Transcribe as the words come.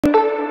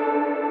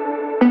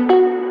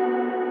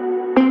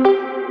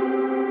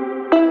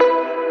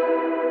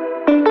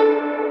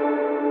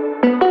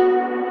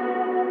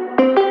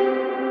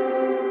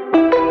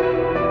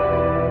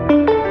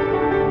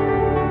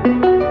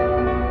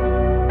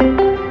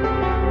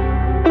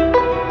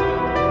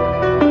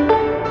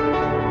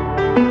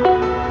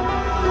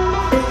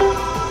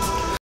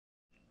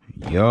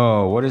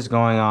Yo, what is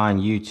going on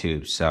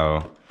YouTube?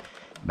 So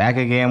back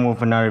again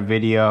with another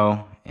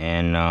video,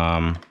 and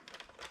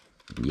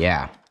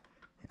yeah,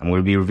 I'm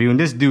gonna be reviewing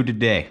this dude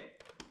today.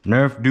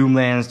 Nerf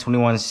DoomLands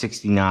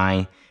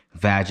 2169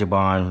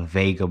 Vagabond.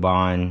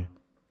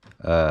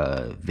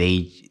 I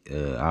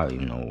don't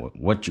even know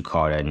what you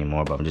call that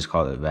anymore, but I'm just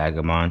calling it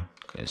Vagabond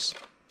because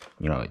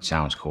you know it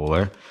sounds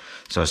cooler.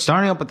 So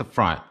starting up at the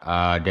front,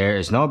 there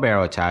is no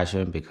barrel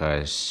attachment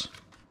because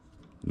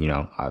you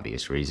know,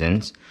 obvious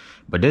reasons.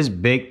 But this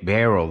big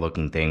barrel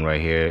looking thing right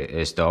here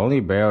is the only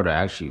barrel that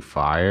actually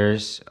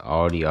fires.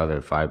 All the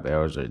other 5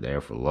 barrels are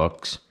there for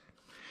looks.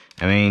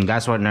 I mean,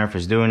 that's what Nerf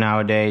is doing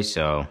nowadays,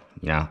 so,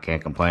 you know,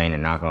 can't complain.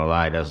 And not gonna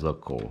lie, it does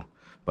look cool.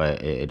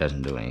 But it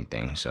doesn't do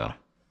anything, so,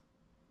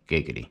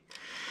 giggity.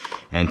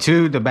 And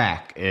to the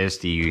back is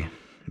the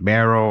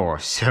barrel or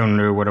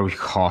cylinder, whatever you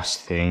call this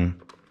thing.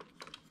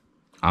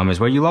 Is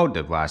where you load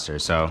the blaster.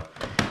 So,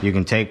 you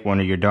can take one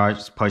of your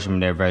darts, push them in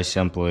there very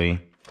simply.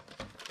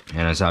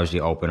 And it's obviously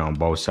open on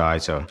both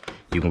sides, so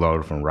you can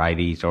load it from right,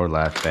 east, or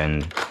left.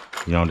 And,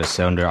 you know, the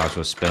cylinder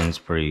also spins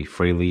pretty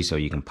freely, so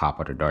you can pop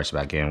other darts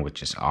back in,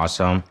 which is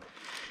awesome.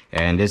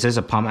 And this is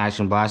a pump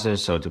action blaster,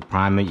 so to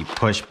prime it, you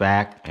push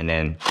back and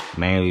then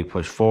manually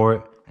push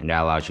forward, and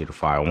that allows you to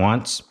fire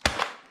once.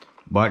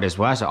 But this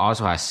blaster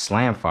also has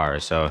slam fire,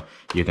 so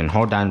you can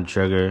hold down the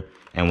trigger,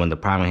 and when the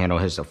priming handle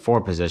hits the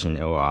forward position,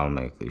 it will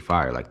automatically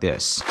fire like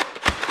this,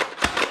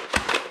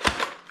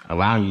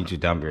 allowing you to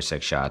dump your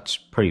 6 shots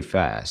pretty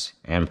fast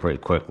and pretty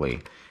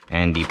quickly.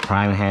 And the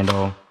prime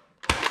handle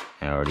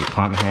or the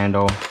pump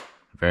handle,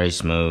 very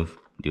smooth.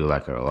 Do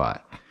like it a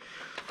lot.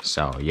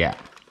 So yeah.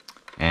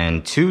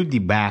 And to the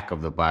back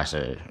of the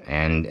blaster,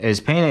 and it's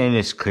painted in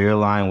this clear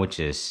line, which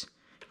is,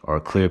 or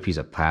a clear piece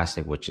of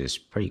plastic, which is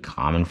pretty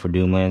common for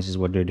DoomLands is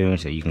what they're doing.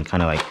 So you can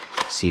kind of like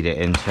see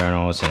the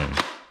internals and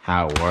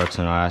how it works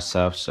and all that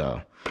stuff.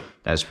 So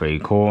that's pretty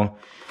cool.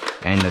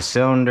 And the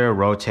cylinder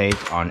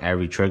rotates on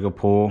every trigger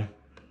pull,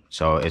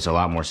 so it's a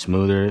lot more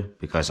smoother,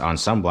 because on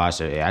some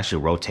blaster it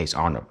actually rotates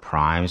on the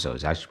prime, so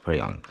it's actually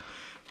pretty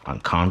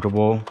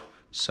uncomfortable.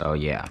 So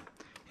yeah,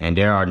 and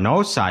there are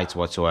no sights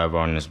whatsoever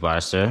on this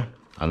blaster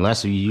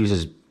unless you use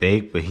this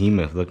big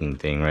behemoth looking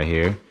thing right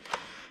here.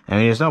 I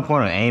mean, there's no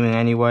point of aiming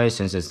anyway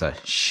since it's a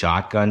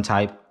shotgun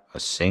type, a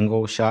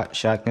single shot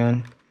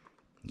shotgun.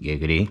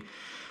 Giggity.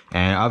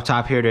 And up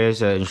top here,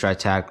 there's an instrument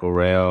tactical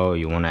rail.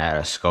 You want to add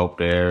a scope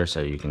there so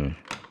you can,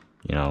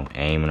 you know,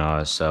 aim and all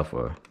that stuff.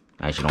 Or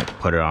actually don't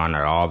put it on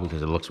at all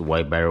because it looks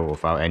way better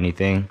without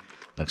anything.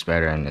 Looks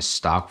better in the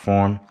stock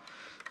form.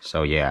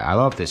 So yeah, I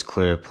love this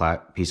clear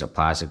piece of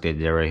plastic they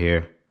did right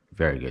here.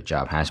 Very good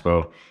job,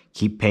 Hasbro.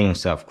 Keep painting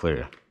stuff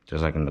clear,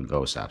 just like in the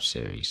Ghost Ops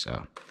series.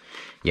 So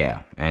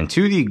yeah, and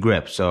to the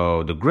grip.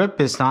 So the grip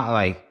is not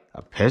like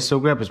a pistol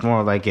grip. It's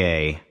more like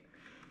a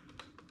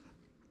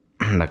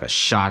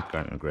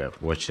shotgun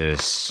grip, which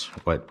is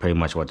pretty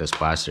much what this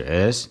blaster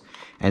is.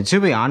 And to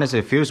be honest,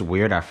 it feels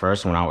weird at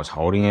first when I was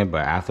holding it,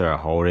 but after I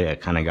hold it, I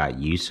kind of got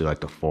used to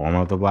like the form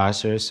of the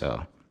blaster.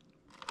 So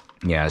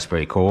yeah, it's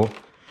pretty cool.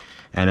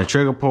 And the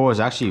trigger pull is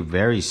actually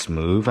very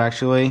smooth.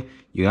 Actually,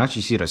 you can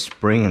actually see the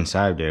spring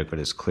inside there because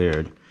it's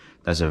cleared.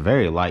 That's a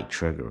very light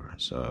trigger,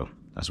 so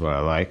that's what I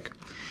like.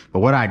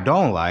 But what I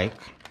don't like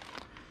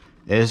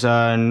is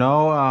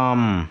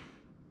no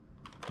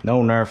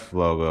Nerf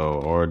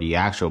logo or the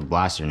actual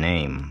blaster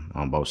name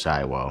on both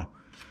sides. Well,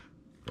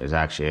 it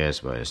actually is,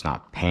 but it's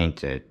not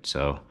painted.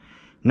 So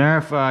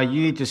Nerf,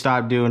 you need to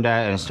stop doing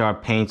that and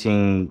start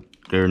painting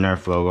their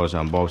Nerf logos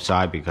on both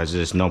sides, because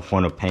there's no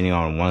point of painting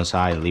on one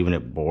side and leaving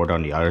it bored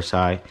on the other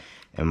side.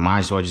 And might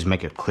as well just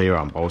make it clear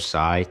on both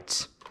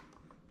sides.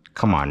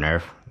 Come on,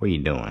 Nerf, what are you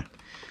doing?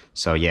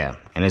 So yeah,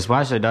 and this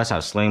blaster does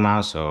have sling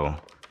mounts, so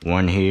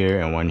one here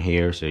and one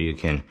here, so you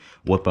can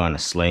whip on a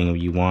sling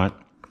if you want.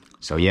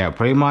 So yeah,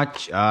 pretty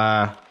much,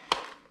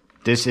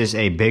 this is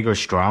a bigger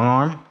strong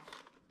arm,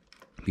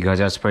 because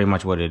that's pretty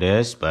much what it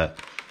is. But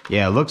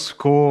yeah, it looks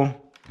cool,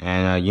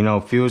 and you know,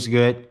 feels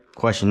good.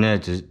 Question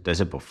is,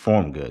 does it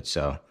perform good?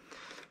 So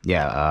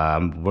yeah,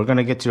 we're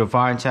gonna get to the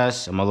firing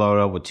test. I'm gonna load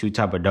up with 2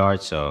 type of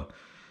darts. So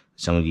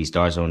some of these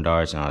darts on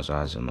darts, and also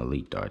have some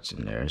elite darts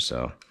in there.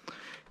 So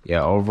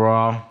yeah,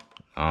 overall,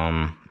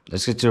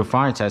 let's get to the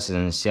firing test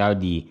and see how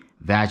the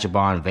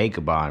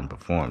Vagabond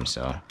performs.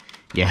 So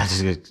yeah,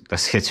 let's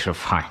get to the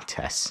firing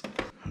test.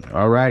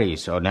 Alrighty,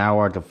 so now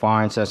we're at the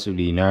firing test of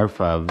the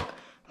Nerf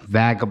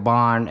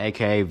Vagabond,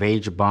 aka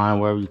Vagabond,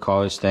 whatever you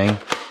call this thing.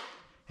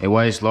 It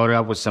was loaded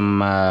up with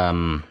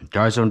some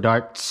darts on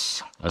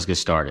darts. Let's get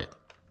started.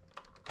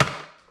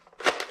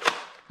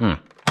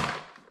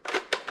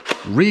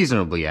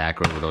 Reasonably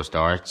accurate with those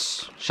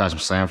darts. Shot some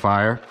slam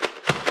fire.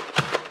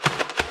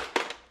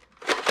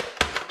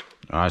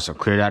 Alright, so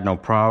clear that, no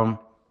problem.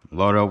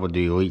 Load up with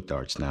the elite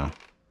darts now.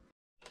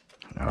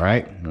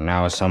 Alright,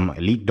 now some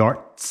elite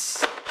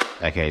darts,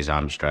 aka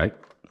zombie strike.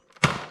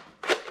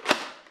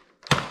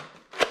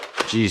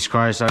 Jesus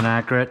Christ,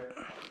 inaccurate.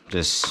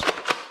 Just.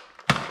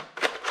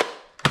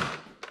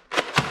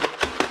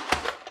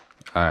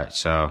 Alright,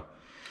 so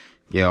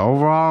yeah,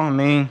 overall, I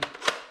mean,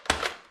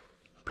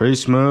 Pretty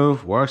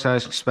smooth, works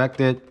as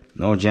expected,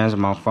 no jams or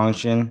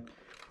malfunction.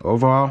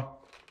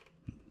 Overall,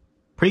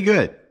 pretty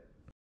good.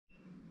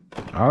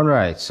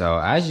 Alright, so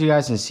as you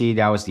guys can see,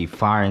 that was the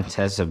firing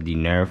test of the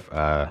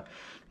Nerf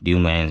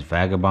DoomLands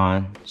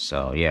Vagabond.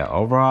 So yeah,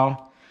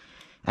 overall,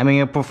 I mean,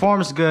 it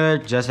performs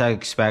good, just as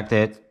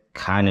expected.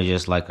 Kind of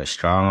just like a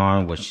strong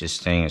arm, which this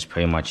thing is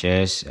pretty much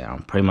is. And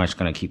I'm pretty much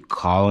going to keep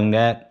calling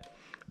that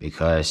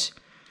because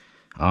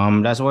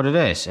that's what it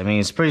is. I mean,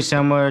 it's pretty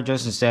similar,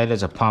 just instead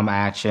it's a pump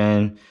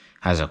action,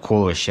 has a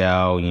cooler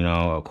shell, you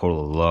know, a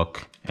cooler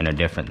look, and a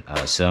different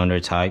cylinder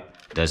type.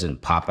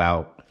 Doesn't pop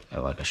out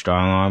like a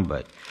strong arm,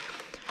 but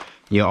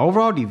yeah,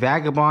 overall, the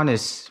Vagabond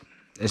is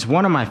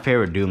one of my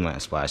favorite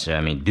DoomLands splasher.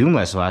 I mean,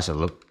 DoomLands splasher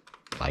look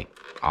like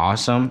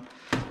awesome,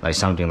 like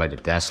something like the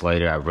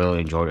Desolator. I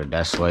really enjoyed the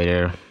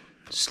Desolator,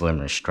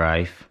 Slimmer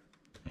Strife.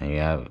 And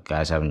yeah, if you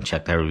guys haven't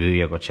checked that review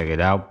yet, go check it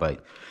out.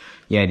 But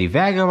yeah, the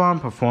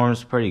Vagabond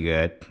performs pretty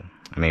good.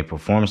 I mean,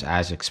 performs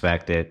as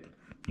expected.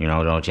 You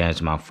know, no chance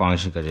of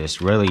malfunction because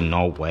there's really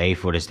no way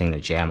for this thing to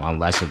jam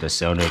unless if the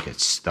cylinder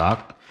gets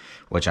stuck,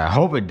 which I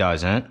hope it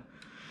doesn't.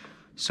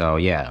 So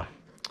yeah,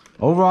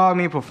 overall, I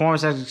mean,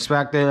 performance as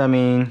expected. I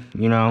mean,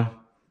 you know,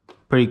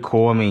 pretty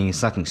cool. I mean,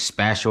 it's nothing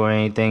special or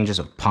anything, just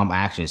a pump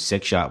action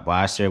 6-shot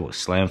blaster with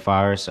slam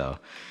fire. So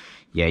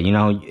yeah, you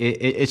know,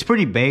 it's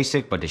pretty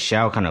basic, but the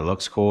shell kind of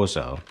looks cool.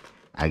 So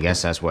I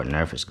guess that's what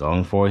Nerf is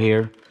going for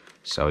here.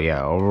 So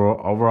yeah,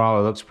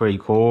 overall it looks pretty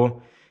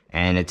cool,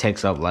 and it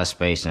takes up less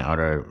space than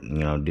other, you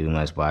know,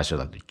 DoomLands blasters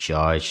like the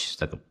Judge.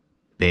 It's like a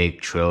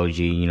big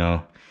trilogy, you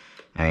know.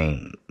 I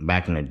mean,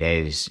 back in the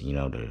days, you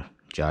know, the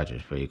Judge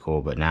was pretty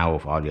cool, but now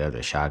with all the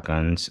other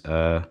shotguns,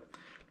 or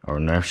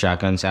Nerf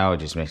shotguns out,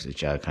 it just makes the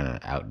Judge kind of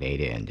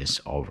outdated and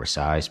just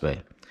oversized. But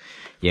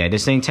yeah,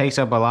 this thing takes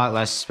up a lot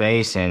less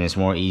space and it's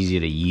more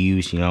easy to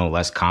use, you know,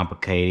 less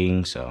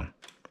complicating. So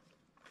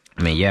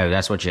I mean, yeah,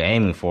 that's what you're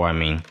aiming for. I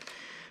mean,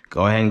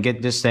 go ahead and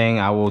get this thing.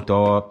 I will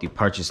throw up the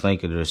purchase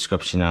link in the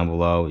description down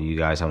below. You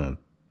guys haven't,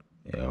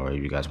 or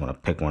if you guys want to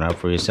pick one up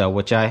for yourself,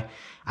 which I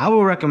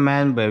will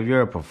recommend. But if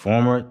you're a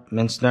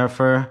performance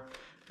nerfer,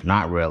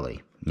 not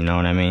really. You know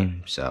what I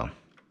mean? So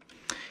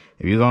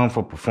if you're going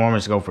for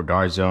performance, go for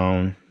Dart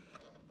Zone,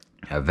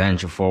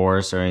 Adventure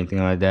Force, or anything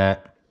like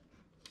that.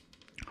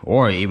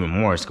 Or even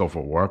more, let's go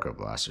for Worker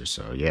Blaster.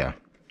 So yeah,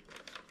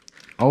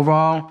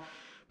 overall,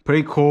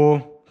 pretty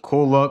cool.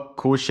 Cool look,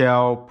 cool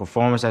shell,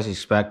 performance as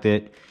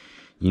expected,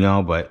 you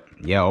know. But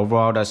yeah,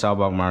 overall, that's all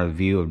about my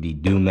review of the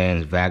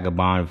DoomLands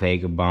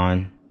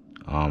Vagabond.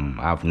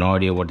 I have no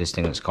idea what this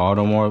thing is called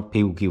no more.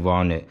 People keep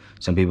on it.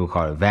 Some people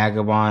call it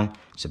Vagabond.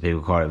 Some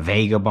people call it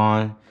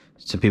Vagabond.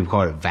 Some people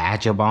call it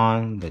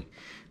Vagabond. But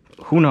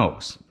who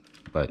knows?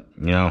 But,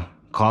 you know,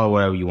 call it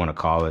whatever you want to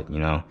call it, you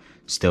know.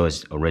 Still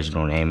its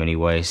original name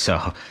anyway.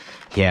 So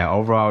yeah,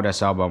 overall,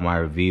 that's all about my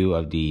review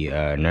of the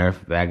Nerf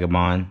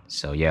Vagabond.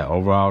 So yeah,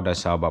 overall,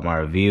 that's all about my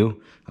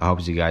review. I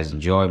hope you guys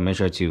enjoy. Make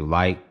sure to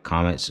like,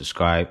 comment,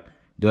 subscribe,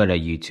 do other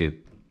YouTube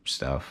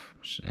stuff.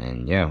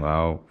 And yeah,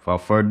 well,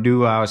 without further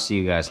ado, I'll see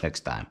you guys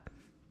next time.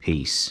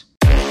 Peace.